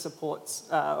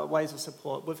ways of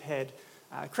support. We've had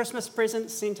Christmas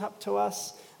presents sent up to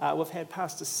us. We've had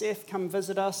Pastor Seth come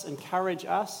visit us, encourage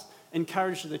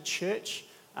the church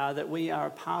that we are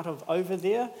a part of over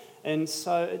there. And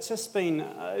so it's just been,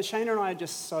 Shana and I are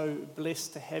just so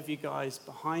blessed to have you guys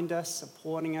behind us,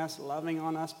 supporting us, loving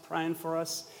on us, praying for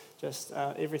us, just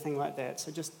everything like that.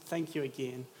 So just thank you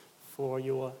again for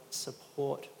your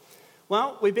support.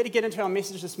 Well, we better get into our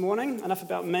message this morning. Enough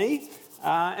about me.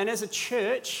 And as a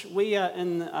church,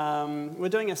 we're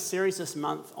doing a series this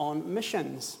month on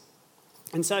missions.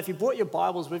 And so if you brought your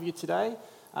Bibles with you today,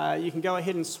 you can go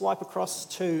ahead and swipe across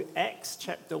to Acts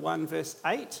chapter 1, verse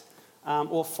 8,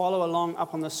 or follow along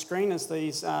up on the screen as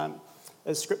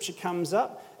Scripture comes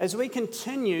up, as we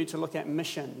continue to look at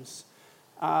missions.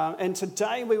 And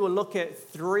today we will look at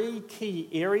three key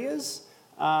areas,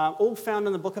 all found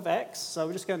in the book of Acts. So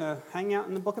we're just going to hang out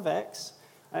in the book of Acts.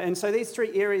 And so these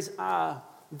three areas are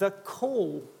the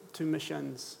call to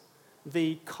missions,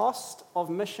 the cost of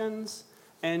missions,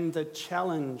 and the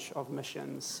challenge of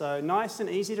missions. So nice and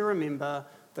easy to remember: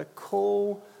 the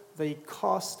call, the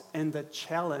cost, and the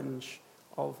challenge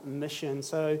of mission.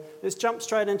 So let's jump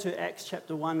straight into Acts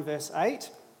chapter 1, verse 8,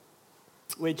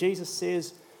 where Jesus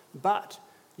says, "But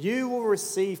you will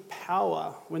receive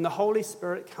power when the Holy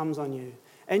Spirit comes on you,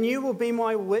 and you will be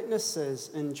my witnesses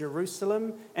in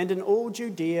Jerusalem and in all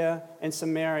Judea and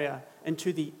Samaria and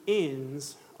to the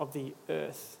ends of the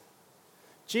earth."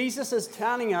 Jesus is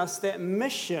telling us that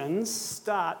mission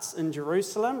starts in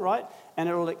Jerusalem, right? And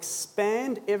it will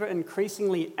expand ever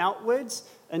increasingly outwards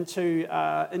into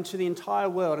the entire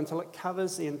world, until it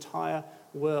covers the entire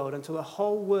world, until the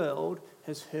whole world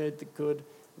has heard the good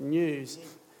news.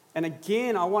 And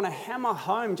again, I want to hammer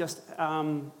home just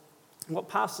what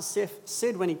Pastor Seth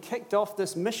said when he kicked off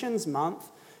this missions month,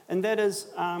 and that is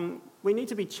we need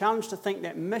to be challenged to think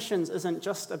that missions isn't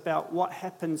just about what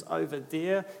happens over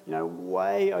there,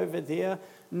 way over there.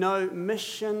 No,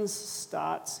 missions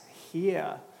starts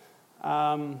here.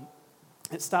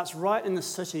 It starts right in the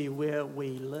city where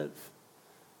we live.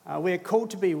 We're called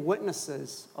to be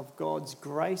witnesses of God's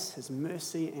grace, His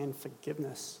mercy, and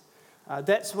forgiveness.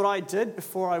 That's what I did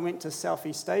before I went to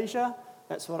Southeast Asia.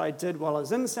 That's what I did while I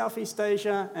was in Southeast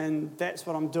Asia, and that's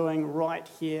what I'm doing right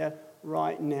here,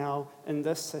 right now in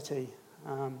this city,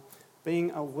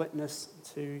 being a witness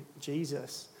to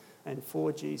Jesus and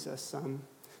for Jesus.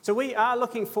 So we are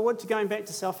looking forward to going back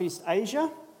to Southeast Asia,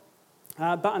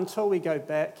 but until we go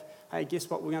back, hey, guess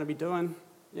what we're going to be doing?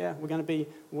 Yeah, we're going to be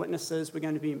witnesses, we're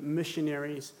going to be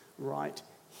missionaries right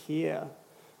here.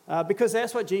 Because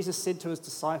that's what Jesus said to His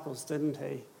disciples, didn't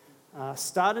He?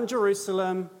 Start in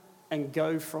Jerusalem and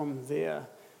go from there.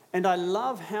 And I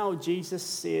love how Jesus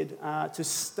said to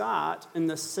start in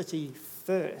the city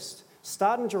first.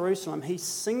 Start in Jerusalem. He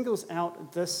singles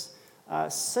out this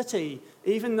city,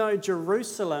 even though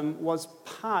Jerusalem was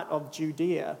part of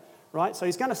Judea, right? So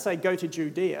He's going to say go to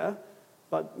Judea,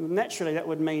 but naturally that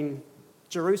would mean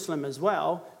Jerusalem as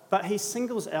well. But He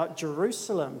singles out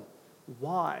Jerusalem.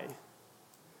 Why?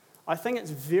 I think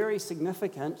it's very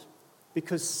significant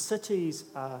because cities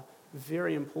are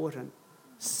very important.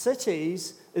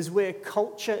 Cities is where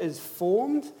culture is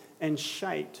formed and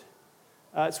shaped.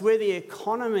 It's where the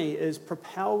economy is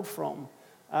propelled from.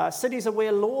 Cities are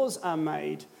where laws are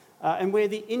made and where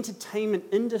the entertainment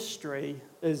industry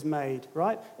is made,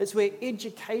 right? It's where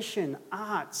education,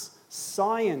 arts,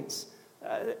 science,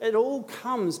 it all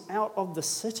comes out of the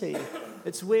city.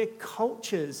 It's where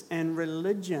cultures and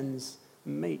religions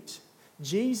meet.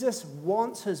 Jesus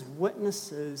wants His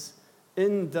witnesses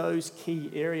in those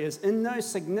key areas, in those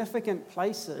significant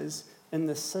places in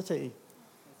the city.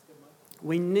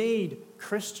 We need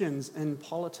Christians in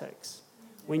politics.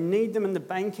 We need them in the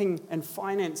banking and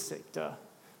finance sector,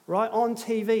 right? On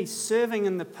TV, serving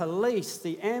in the police,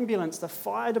 the ambulance, the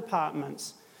fire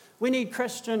departments. We need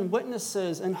Christian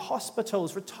witnesses in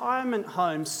hospitals, retirement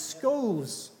homes,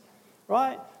 schools,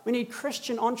 right? We need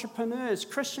Christian entrepreneurs,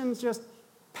 Christians just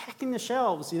packing the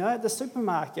shelves, at the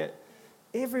supermarket.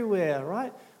 Everywhere,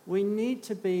 right? We need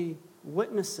to be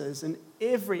witnesses in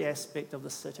every aspect of the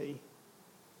city.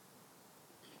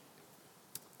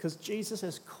 Because Jesus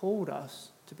has called us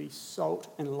to be salt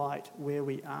and light where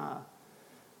we are.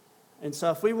 And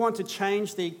so if we want to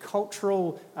change the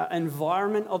cultural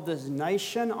environment of this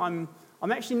nation, I'm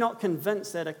actually not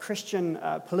convinced that a Christian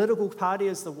political party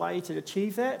is the way to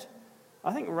achieve that.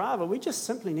 I think rather we just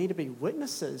simply need to be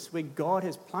witnesses where God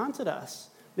has planted us.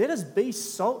 Let us be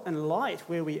salt and light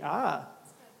where we are,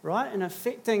 right? And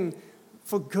affecting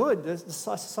for good the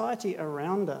society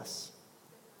around us.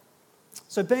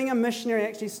 So being a missionary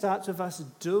actually starts with us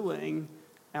doing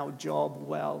our job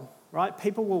well, right?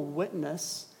 People will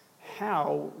witness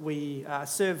how we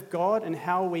serve God and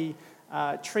how we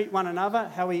treat one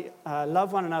another, how we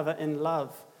love one another in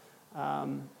love,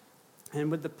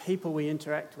 and with the people we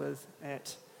interact with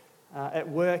at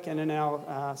work and in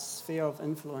our sphere of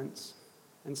influence.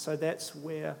 And so that's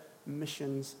where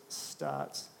missions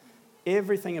starts.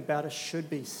 Everything about us should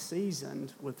be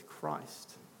seasoned with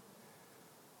Christ.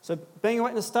 So being a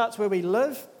witness starts where we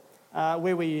live,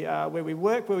 where we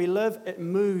work, where we live. It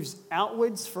moves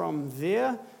outwards from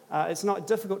there. It's not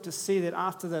difficult to see that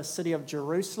after the city of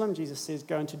Jerusalem, Jesus says,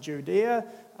 go into Judea,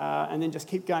 and then just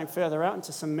keep going further out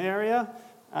into Samaria,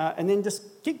 and then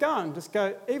just keep going. Just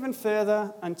go even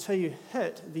further until you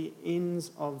hit the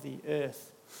ends of the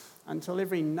earth, until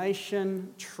every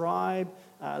nation, tribe,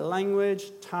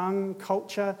 language, tongue,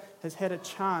 culture has had a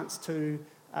chance to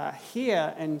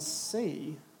hear and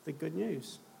see the good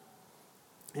news.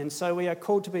 And so we are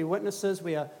called to be witnesses.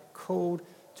 We are called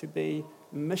to be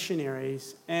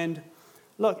missionaries. And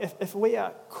look, if we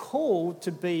are called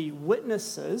to be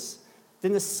witnesses,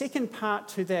 then the second part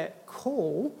to that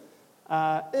call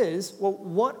is, well,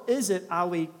 what is it are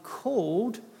we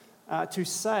called to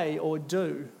say or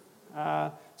do?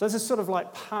 So this is sort of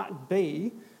like part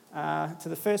B to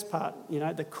the first part,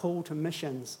 the call to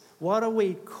missions. What are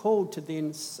we called to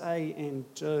then say and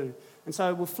do? And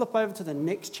so we'll flip over to the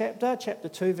next chapter, chapter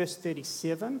 2, verse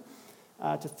 37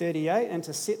 to 38. And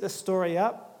to set this story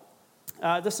up,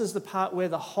 this is the part where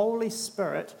the Holy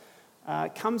Spirit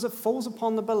falls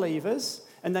upon the believers,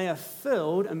 and they are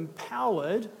filled,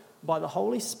 empowered by the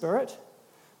Holy Spirit.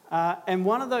 And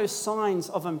one of those signs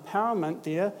of empowerment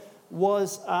there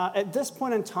was at this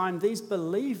point in time, these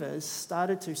believers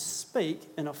started to speak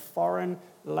in a foreign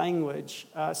language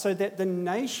so that the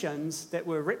nations that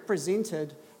were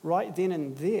represented right then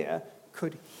and there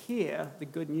could hear the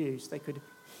good news. They could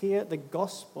hear the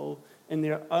gospel in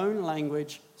their own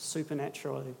language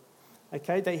supernaturally.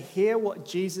 Okay, they hear what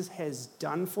Jesus has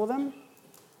done for them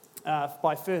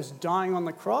by first dying on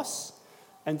the cross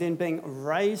and then being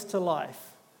raised to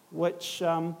life, which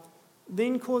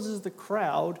then causes the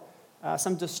crowd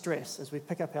some distress as we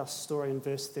pick up our story in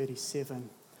verse 37.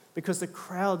 Because the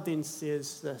crowd then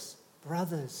says this,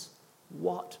 brothers,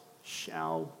 what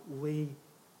shall we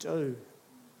do?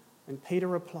 And Peter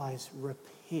replies,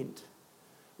 repent.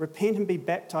 Repent and be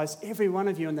baptized, every one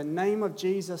of you, in the name of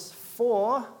Jesus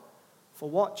for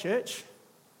what, church?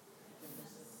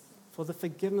 For the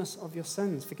forgiveness of your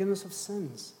sins, forgiveness of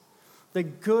sins. The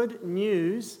good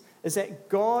news is that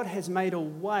God has made a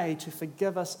way to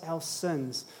forgive us our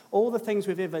sins. All the things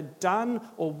we've ever done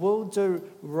or will do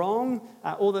wrong,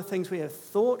 all the things we have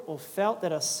thought or felt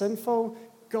that are sinful,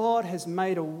 God has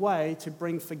made a way to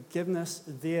bring forgiveness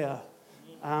there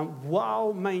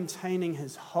while maintaining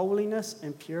his holiness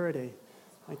and purity.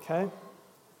 Okay?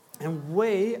 And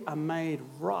we are made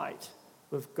right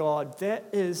with God. That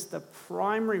is the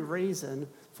primary reason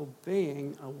for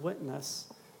being a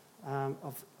witness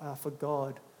for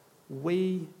God.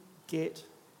 We get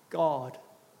God.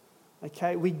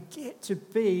 Okay, we get to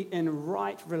be in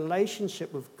right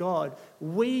relationship with God.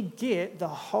 We get the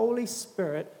Holy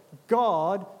Spirit,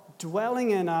 God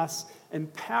dwelling in us,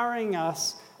 empowering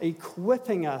us,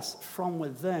 equipping us from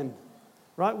within.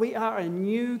 Right? We are a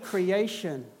new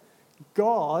creation.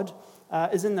 God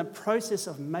is in the process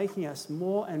of making us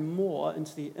more and more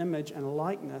into the image and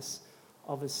likeness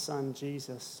of his Son,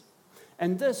 Jesus.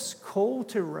 And this call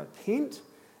to repent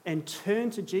and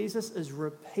turn to Jesus is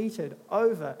repeated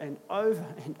over and over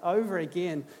and over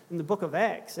again in the book of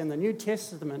Acts and the New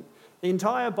Testament, the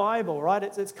entire Bible, right?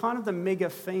 It's kind of the mega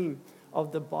theme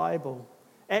of the Bible.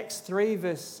 Acts 3,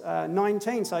 verse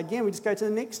 19. So again, we just go to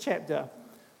the next chapter.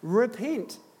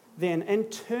 Repent then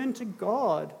and turn to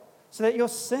God so that your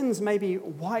sins may be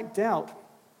wiped out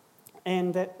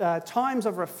and that times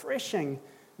of refreshing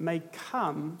may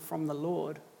come from the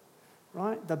Lord.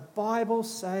 Right? The Bible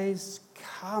says,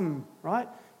 come, right?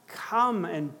 Come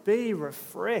and be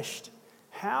refreshed.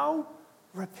 How?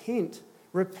 Repent.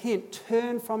 Repent.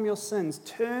 Turn from your sins.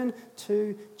 Turn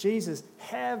to Jesus.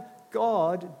 Have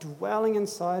God dwelling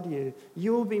inside you.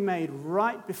 You will be made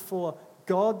right before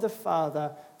God the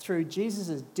Father through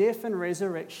Jesus' death and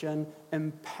resurrection,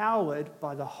 empowered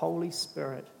by the Holy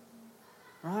Spirit.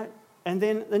 Right? And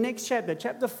then the next chapter,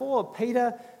 chapter 4,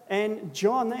 Peter and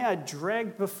John, they are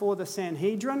dragged before the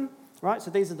Sanhedrin, right?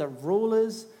 So these are the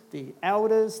rulers, the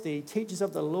elders, the teachers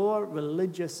of the law,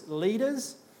 religious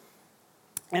leaders.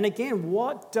 And again,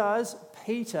 what does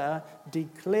Peter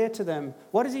declare to them?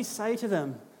 What does he say to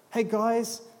them? Hey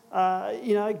guys,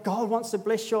 God wants to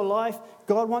bless your life.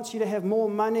 God wants you to have more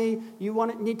money.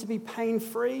 You need to be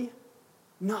pain-free?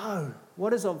 No.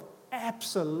 What is of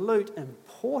absolute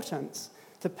importance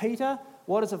To Peter,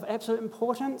 what is of absolute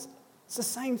importance? It's the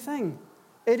same thing.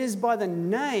 It is by the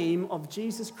name of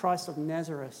Jesus Christ of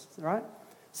Nazareth, right?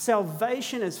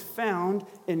 Salvation is found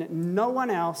in no one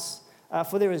else,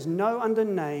 for there is no other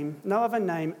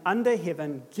name under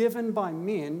heaven given by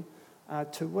men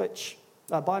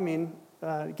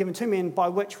given to men by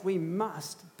which we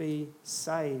must be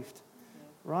saved,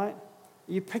 right?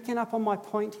 Are you picking up on my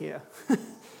point here?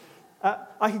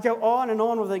 I could go on and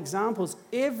on with examples.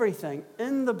 Everything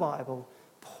in the Bible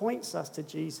points us to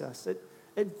Jesus.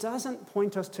 It doesn't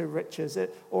point us to riches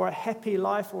or a happy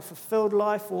life or fulfilled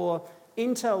life or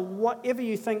into whatever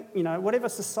you think, whatever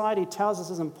society tells us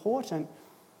is important.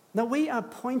 No, we are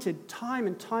pointed time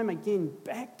and time again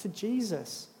back to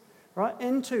Jesus, right?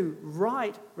 Into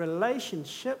right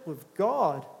relationship with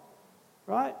God,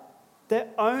 right?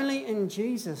 That only in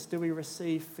Jesus do we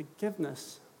receive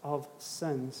forgiveness of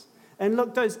sins. And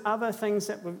look, those other things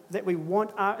that we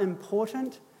want are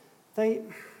important. They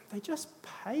just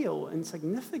pale in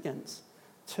significance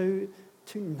to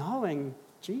knowing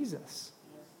Jesus.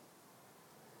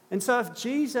 And so if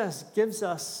Jesus gives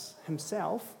us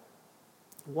himself,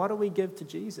 what do we give to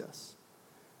Jesus?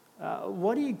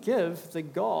 What do you give the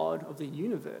God of the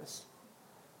universe?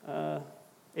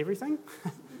 Everything?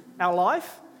 Our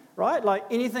life, right? Like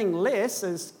anything less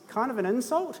is kind of an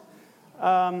insult.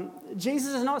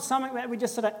 Jesus is not something that we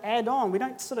just sort of add on. We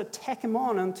don't sort of tack him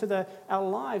on into our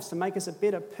lives to make us a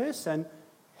better person.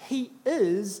 He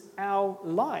is our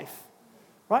life,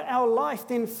 right? Our life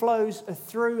then flows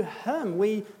through him.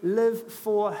 We live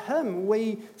for him.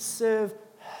 We serve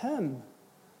him.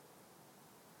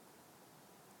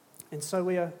 And so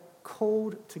we are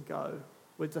called to go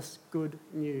with this good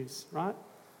news, right?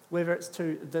 Whether it's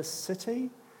to this city,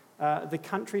 the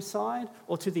countryside,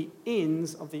 or to the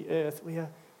ends of the earth, we are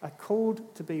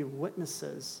called to be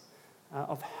witnesses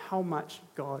of how much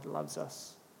God loves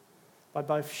us by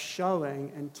both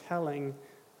showing and telling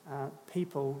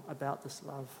people about this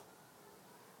love.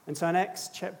 And so in Acts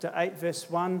chapter 8, verse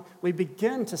 1, we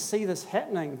begin to see this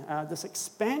happening, this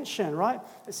expansion, right?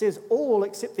 It says all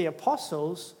except the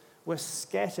apostles were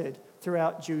scattered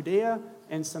throughout Judea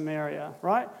and Samaria,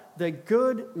 right? The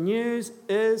good news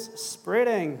is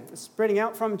spreading. It's spreading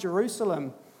out from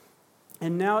Jerusalem.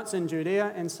 And now it's in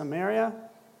Judea and Samaria,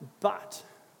 but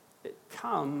it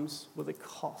comes with a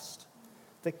cost.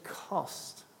 The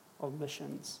cost of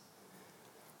missions.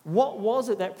 What was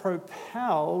it that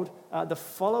propelled the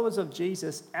followers of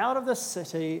Jesus out of the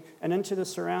city and into the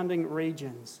surrounding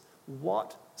regions?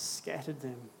 What scattered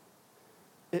them?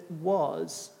 It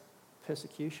was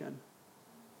persecution.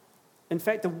 In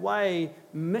fact, the way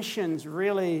missions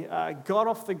really got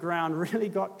off the ground, really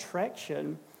got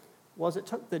traction, was it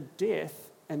took the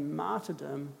death and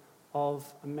martyrdom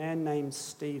of a man named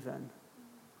Stephen,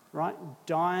 right?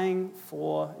 Dying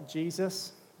for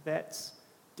Jesus, that's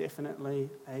definitely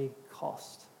a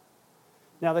cost.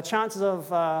 Now, the chances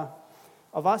of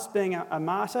us being a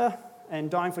martyr and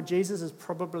dying for Jesus is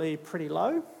probably pretty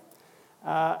low.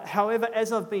 However,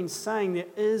 as I've been saying, there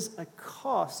is a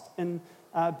cost in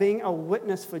being a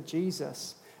witness for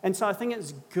Jesus. And so I think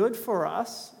it's good for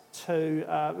us to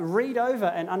read over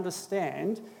and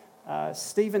understand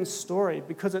Stephen's story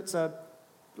because it's,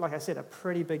 like I said, a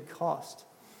pretty big cost.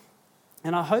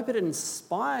 And I hope it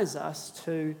inspires us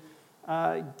to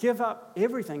give up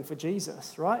everything for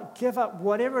Jesus, right? Give up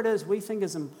whatever it is we think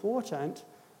is important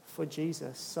for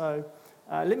Jesus. So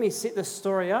let me set this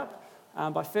story up.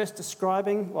 By first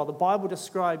describing, the Bible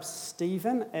describes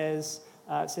Stephen as,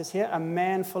 it says here, a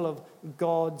man full of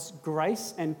God's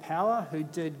grace and power who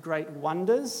did great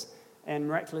wonders and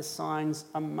miraculous signs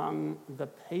among the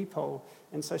people.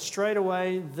 And so straight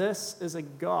away, this is a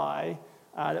guy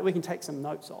that we can take some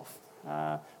notes off.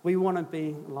 We want to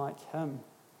be like him.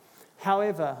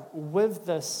 However, with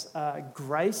this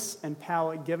grace and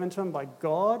power given to him by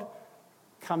God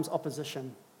comes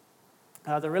opposition.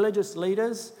 The religious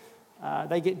leaders,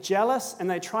 they get jealous and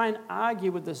they try and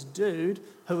argue with this dude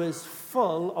who is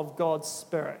full of God's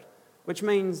Spirit, which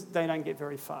means they don't get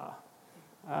very far.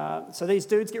 So these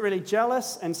dudes get really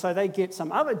jealous, and so they get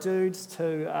some other dudes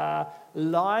to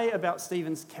lie about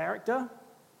Stephen's character,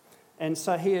 and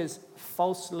so he is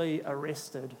falsely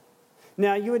arrested.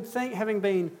 Now, you would think, having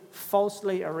been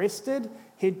falsely arrested,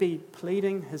 he'd be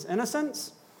pleading his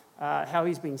innocence, how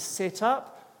he's been set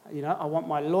up. I want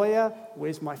my lawyer.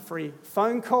 Where's my free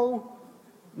phone call?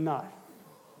 No.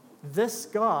 This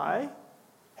guy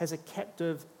has a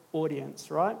captive audience,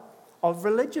 right? Of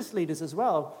religious leaders as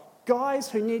well.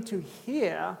 Guys who need to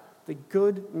hear the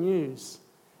good news.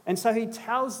 And so he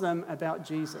tells them about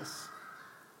Jesus.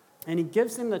 And he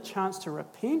gives them the chance to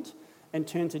repent and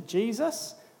turn to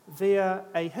Jesus via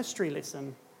a history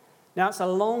lesson. Now, it's a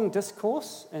long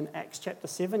discourse in Acts chapter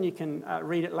 7. You can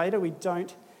read it later. We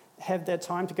don't have the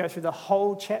time to go through the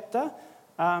whole chapter,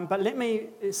 but let me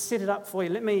set it up for you.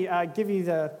 Let me give you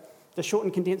the short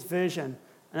and condensed version.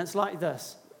 And it's like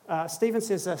this. Stephen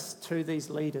says this to these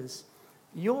leaders.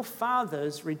 Your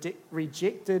fathers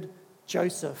rejected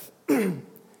Joseph,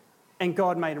 and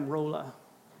God made him ruler.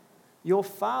 Your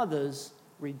fathers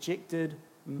rejected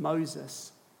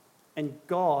Moses, and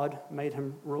God made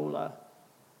him ruler.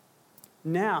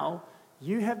 Now,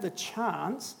 you have the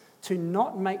chance to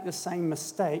not make the same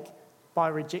mistake by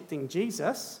rejecting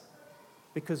Jesus,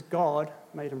 because God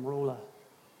made him ruler.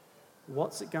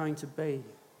 What's it going to be?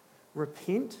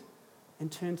 Repent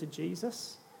and turn to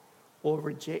Jesus, or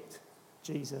reject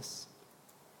Jesus?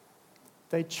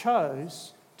 They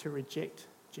chose to reject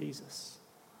Jesus.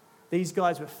 These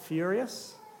guys were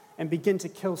furious and begin to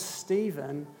kill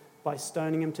Stephen by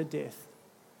stoning him to death.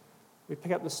 We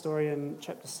pick up the story in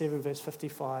chapter 7, verse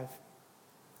 55.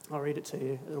 I'll read it to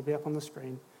you. It'll be up on the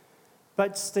screen.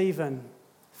 But Stephen,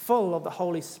 full of the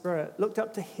Holy Spirit, looked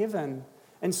up to heaven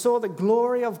and saw the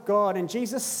glory of God and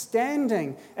Jesus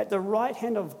standing at the right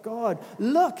hand of God.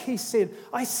 Look, he said,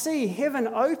 I see heaven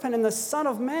open and the Son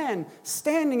of Man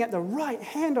standing at the right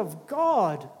hand of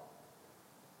God.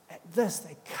 At this,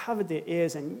 they covered their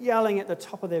ears and yelling at the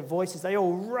top of their voices, they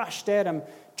all rushed at him,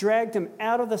 dragged him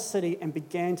out of the city and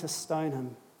began to stone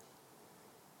him.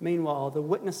 Meanwhile, the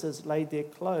witnesses laid their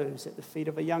clothes at the feet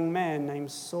of a young man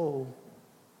named Saul.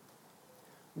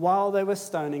 While they were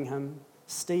stoning him,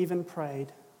 Stephen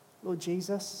prayed, Lord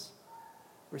Jesus,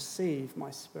 receive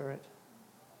my spirit.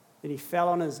 Then he fell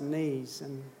on his knees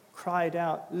and cried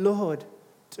out, Lord,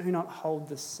 do not hold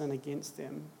this sin against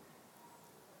them.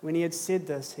 When he had said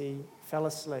this, he fell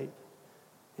asleep,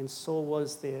 and Saul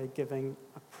was there giving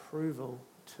approval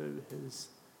to his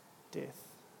death.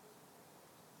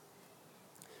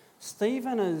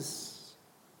 Stephen is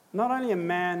not only a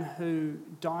man who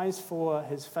dies for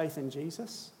his faith in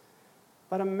Jesus,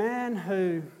 but a man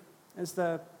who, as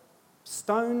the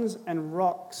stones and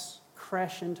rocks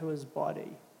crash into his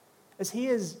body, as he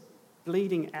is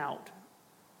bleeding out,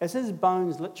 as his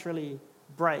bones literally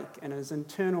break and his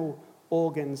internal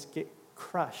organs get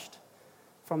crushed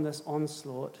from this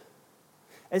onslaught,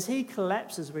 as he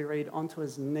collapses, we read, onto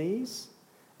his knees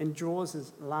and draws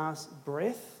his last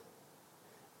breath,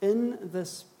 in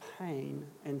this pain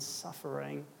and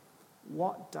suffering,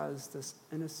 what does this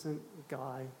innocent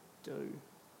guy do?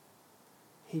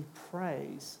 He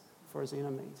prays for his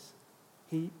enemies.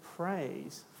 He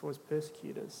prays for his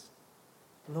persecutors.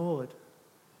 Lord,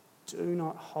 do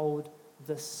not hold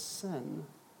this sin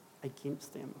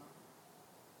against them.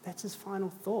 That's his final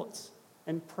thoughts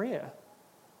in prayer.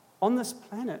 On this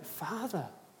planet, Father,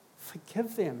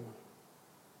 forgive them.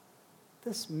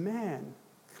 This man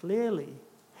clearly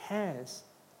has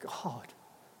God,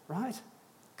 right?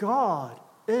 God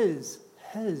is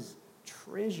his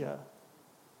treasure.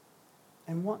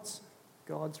 And what's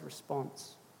God's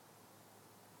response?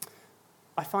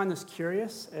 I find this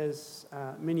curious, as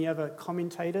many other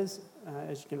commentators,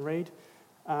 as you can read,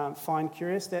 find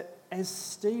curious, that as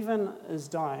Stephen is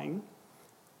dying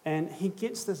and he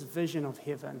gets this vision of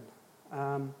heaven,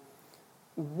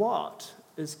 what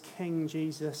is King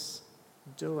Jesus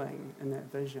doing in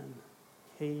that vision?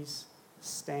 He's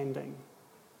standing.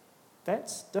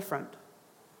 That's different.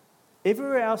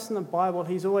 Everywhere else in the Bible,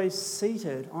 he's always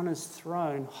seated on his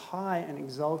throne, high and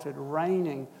exalted,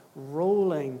 reigning,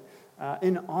 ruling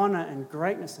in honor and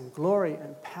greatness and glory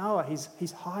and power.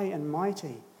 He's high and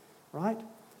mighty, right?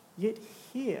 Yet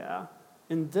here,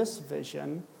 in this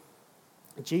vision,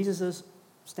 Jesus is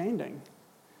standing.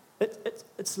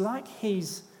 It's like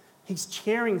he's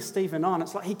cheering Stephen on.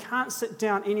 It's like he can't sit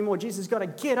down anymore. Jesus has got to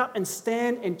get up and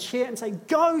stand and cheer and say,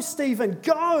 go, Stephen,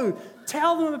 go.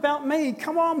 Tell them about me.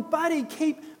 Come on, buddy,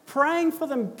 keep praying for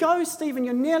them. Go, Stephen,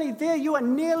 you're nearly there. You are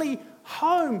nearly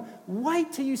home.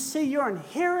 Wait till you see your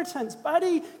inheritance,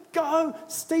 buddy. Go,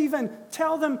 Stephen,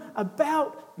 tell them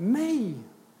about me.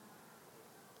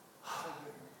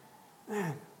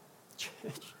 Man,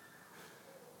 church,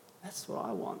 that's what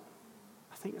I want.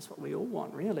 I think that's what we all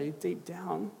want, really, deep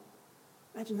down.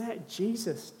 Imagine that,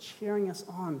 Jesus cheering us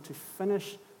on to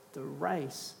finish the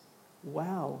race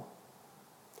well.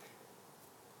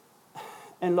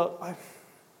 And look,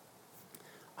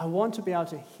 I want to be able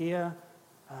to hear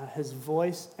his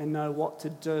voice and know what to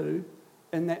do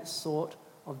in that sort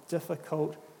of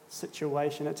difficult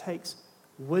situation. It takes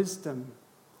wisdom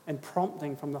and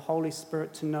prompting from the Holy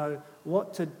Spirit to know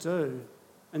what to do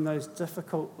in those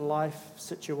difficult life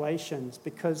situations.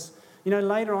 Because,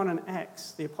 later on in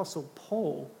Acts, the Apostle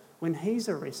Paul, when he's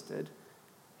arrested,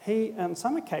 on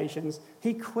some occasions,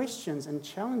 he questions and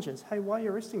challenges, hey, why are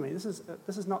you arresting me? This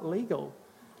is not legal.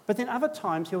 But then other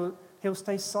times he'll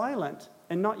stay silent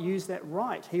and not use that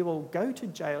right. He will go to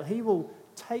jail. He will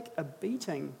take a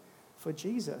beating for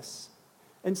Jesus.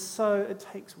 And so it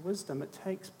takes wisdom. It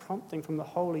takes prompting from the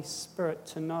Holy Spirit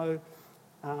to know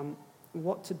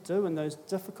what to do in those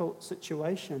difficult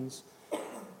situations.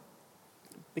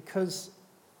 Because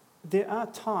there are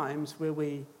times where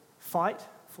we fight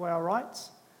for our rights,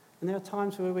 and there are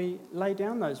times where we lay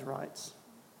down those rights.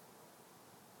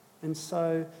 And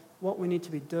so what we need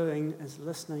to be doing is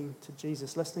listening to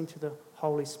Jesus, listening to the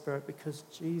Holy Spirit, because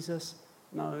Jesus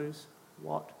knows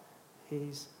what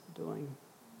he's doing.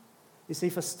 You see,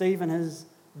 for Stephen, his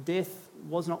death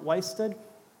was not wasted.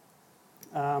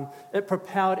 It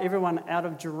propelled everyone out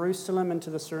of Jerusalem into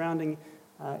the surrounding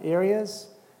areas.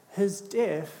 His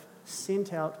death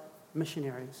sent out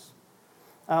missionaries.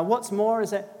 What's more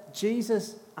is that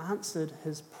Jesus answered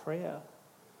his prayer.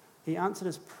 He answered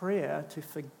his prayer to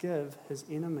forgive his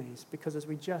enemies, because as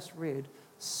we just read,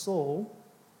 Saul,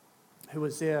 who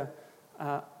was there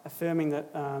affirming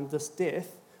that this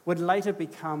death, would later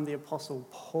become the Apostle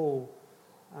Paul.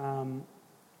 And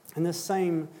this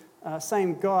same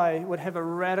guy would have a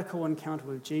radical encounter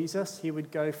with Jesus. He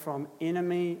would go from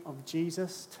enemy of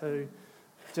Jesus to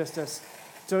just a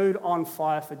dude on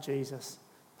fire for Jesus.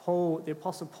 Paul, the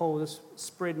Apostle Paul, this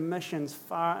spread missions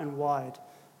far and wide.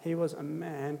 He was a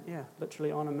man,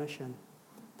 literally on a mission.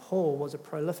 Paul was a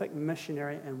prolific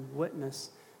missionary and witness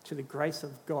to the grace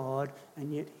of God,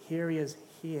 and yet here he is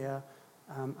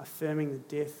affirming the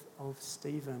death of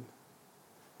Stephen.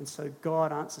 And so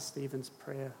God answers Stephen's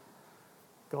prayer.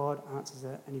 God answers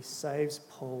it, and he saves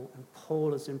Paul, and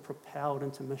Paul is then propelled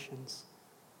into missions.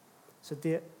 So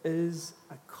there is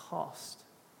a cost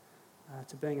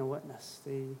to being a witness.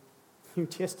 The New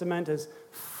Testament is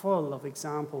full of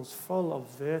examples, full of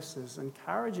verses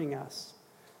encouraging us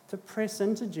to press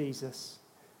into Jesus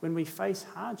when we face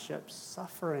hardships,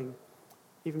 suffering,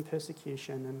 even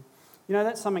persecution. And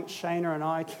that's something Shana and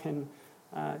I can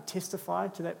testify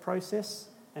to that process,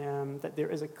 that there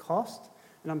is a cost.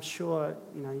 And I'm sure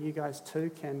you guys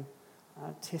too can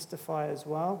testify as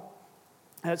well.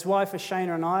 And it's why for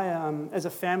Shana and I, as a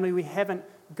family, we haven't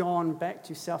gone back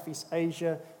to Southeast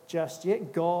Asia just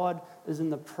yet. God is in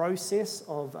the process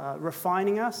of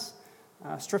refining us,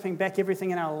 stripping back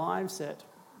everything in our lives that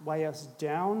weigh us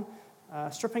down,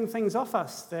 stripping things off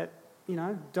us that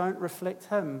don't reflect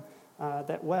him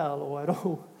that well or at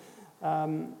all.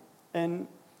 And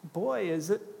boy, is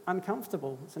it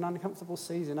uncomfortable. It's an uncomfortable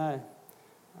season,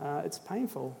 it's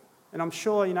painful. And I'm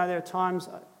sure, there are times,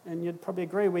 and you'd probably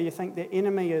agree, where you think the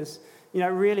enemy is,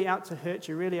 really out to hurt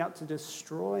you, really out to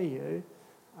destroy you.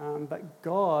 But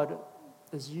God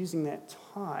is using that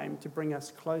time to bring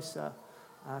us closer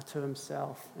to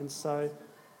himself. And so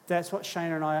that's what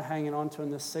Shana and I are hanging on to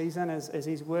in this season, as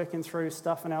he's working through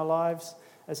stuff in our lives,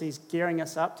 as he's gearing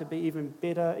us up to be even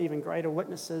better, even greater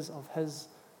witnesses of his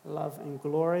love and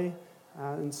glory.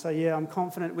 And so, I'm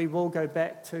confident we will go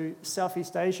back to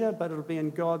Southeast Asia, but it'll be in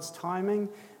God's timing,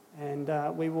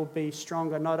 and we will be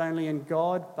stronger not only in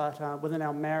God, but within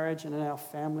our marriage and in our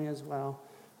family as well.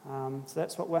 So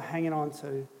that's what we're hanging on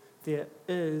to. There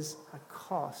is a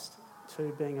cost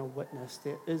to being a witness.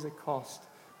 There is a cost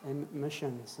in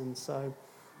missions. And so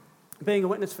being a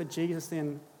witness for Jesus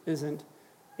then isn't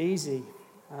easy.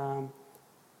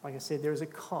 Like I said, there is a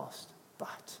cost,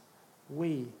 but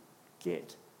we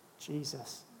get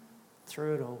Jesus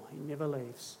through it all. He never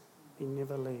leaves. He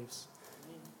never leaves.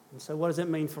 And so what does it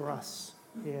mean for us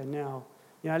here now?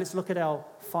 Let's look at our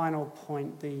final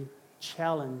point, the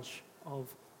challenge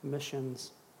of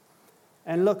missions.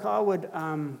 And look, I'd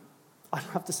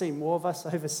love to see more of us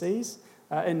overseas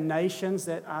in nations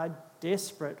that are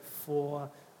desperate for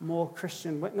more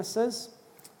Christian witnesses.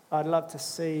 I'd love to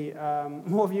see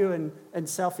more of you in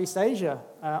Southeast Asia.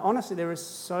 Honestly, there is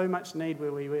so much need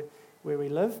where we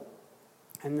live.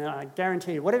 And I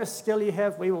guarantee you, whatever skill you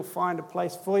have, we will find a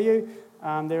place for you.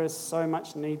 There is so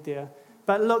much need there.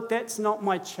 But look, that's not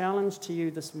my challenge to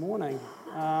you this morning.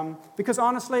 Because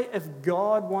honestly, if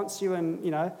God wants you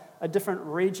in, a different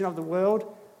region of the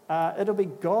world, it'll be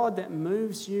God that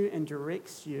moves you and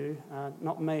directs you,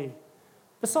 not me.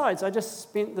 Besides, I just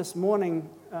spent this morning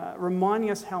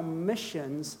reminding us how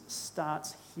missions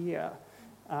starts here,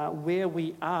 where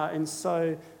we are. And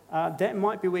so that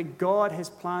might be where God has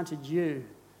planted you.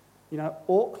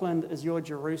 Auckland is your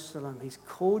Jerusalem. He's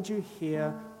called you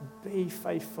here. Be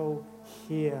faithful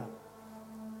here.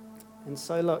 And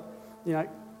so look,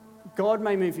 God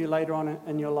may move you later on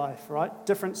in your life, right?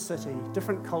 Different city,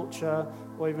 different culture,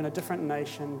 or even a different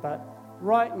nation. But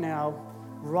right now,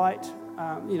 right,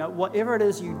 whatever it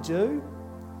is you do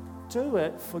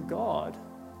it for God.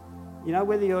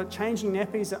 Whether you're changing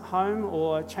nappies at home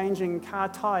or changing car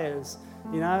tires,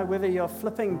 whether you're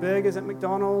flipping burgers at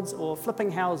McDonald's or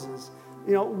flipping houses,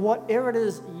 whatever it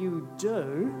is you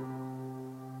do,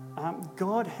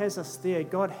 God has us there.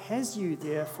 God has you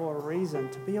there for a reason,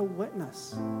 to be a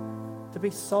witness, to be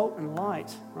salt and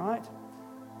light, right?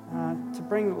 To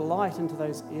bring light into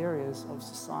those areas of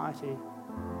society.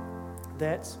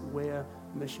 That's where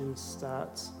mission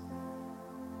starts.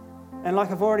 And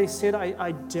like I've already said,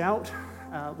 I doubt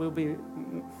we'll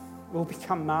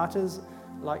become martyrs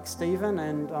like Stephen,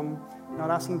 and I'm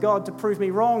not asking God to prove me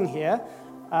wrong here.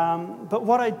 But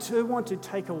what I do want to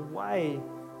take away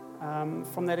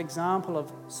from that example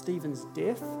of Stephen's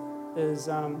death is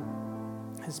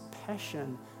his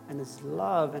passion and his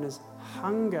love and his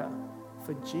hunger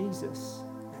for Jesus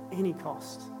at any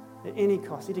cost. At any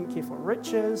cost. He didn't care for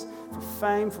riches, for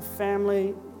fame, for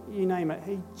family, you name it.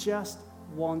 He just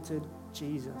wanted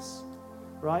Jesus,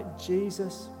 right?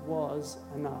 Jesus was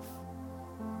enough.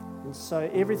 And so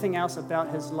everything else about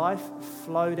his life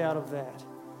flowed out of that,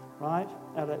 right?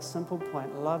 Out of that simple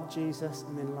point. Love Jesus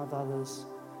and then love others,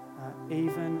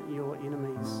 even your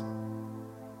enemies.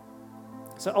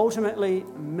 So ultimately,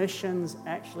 missions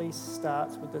actually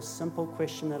starts with this simple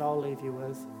question that I'll leave you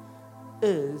with.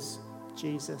 Is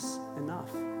Jesus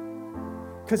enough?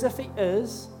 Because if he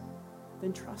is,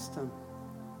 then trust him.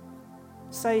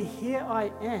 Say, here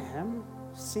I am,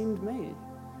 send me,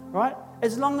 right?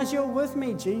 As long as you're with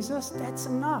me, Jesus, that's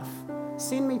enough.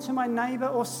 Send me to my neighbor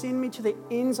or send me to the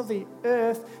ends of the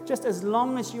earth. Just as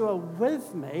long as you are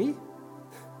with me,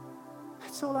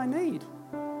 that's all I need.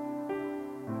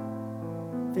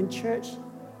 Then church,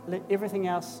 let everything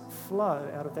else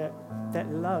flow out of that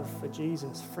love for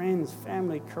Jesus. Friends,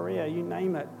 family, career, you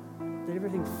name it. Let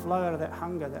everything flow out of that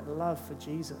hunger, that love for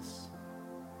Jesus.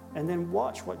 And then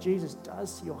watch what Jesus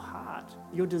does to your heart,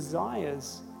 your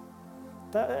desires.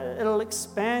 It'll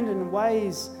expand in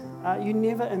ways you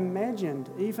never imagined,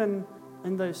 even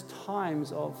in those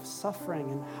times of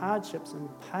suffering and hardships and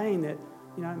pain that,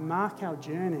 mark our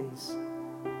journeys.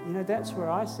 That's where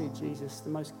I see Jesus the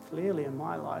most clearly in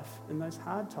my life, in those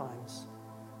hard times,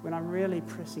 when I'm really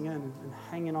pressing in and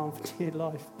hanging on for dear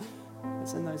life.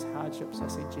 It's in those hardships I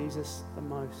see Jesus the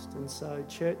most. And so,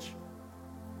 church,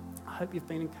 I hope you've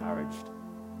been encouraged.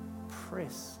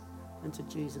 Press into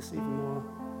Jesus even more.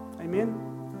 Amen?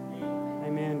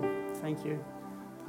 Amen. Thank you.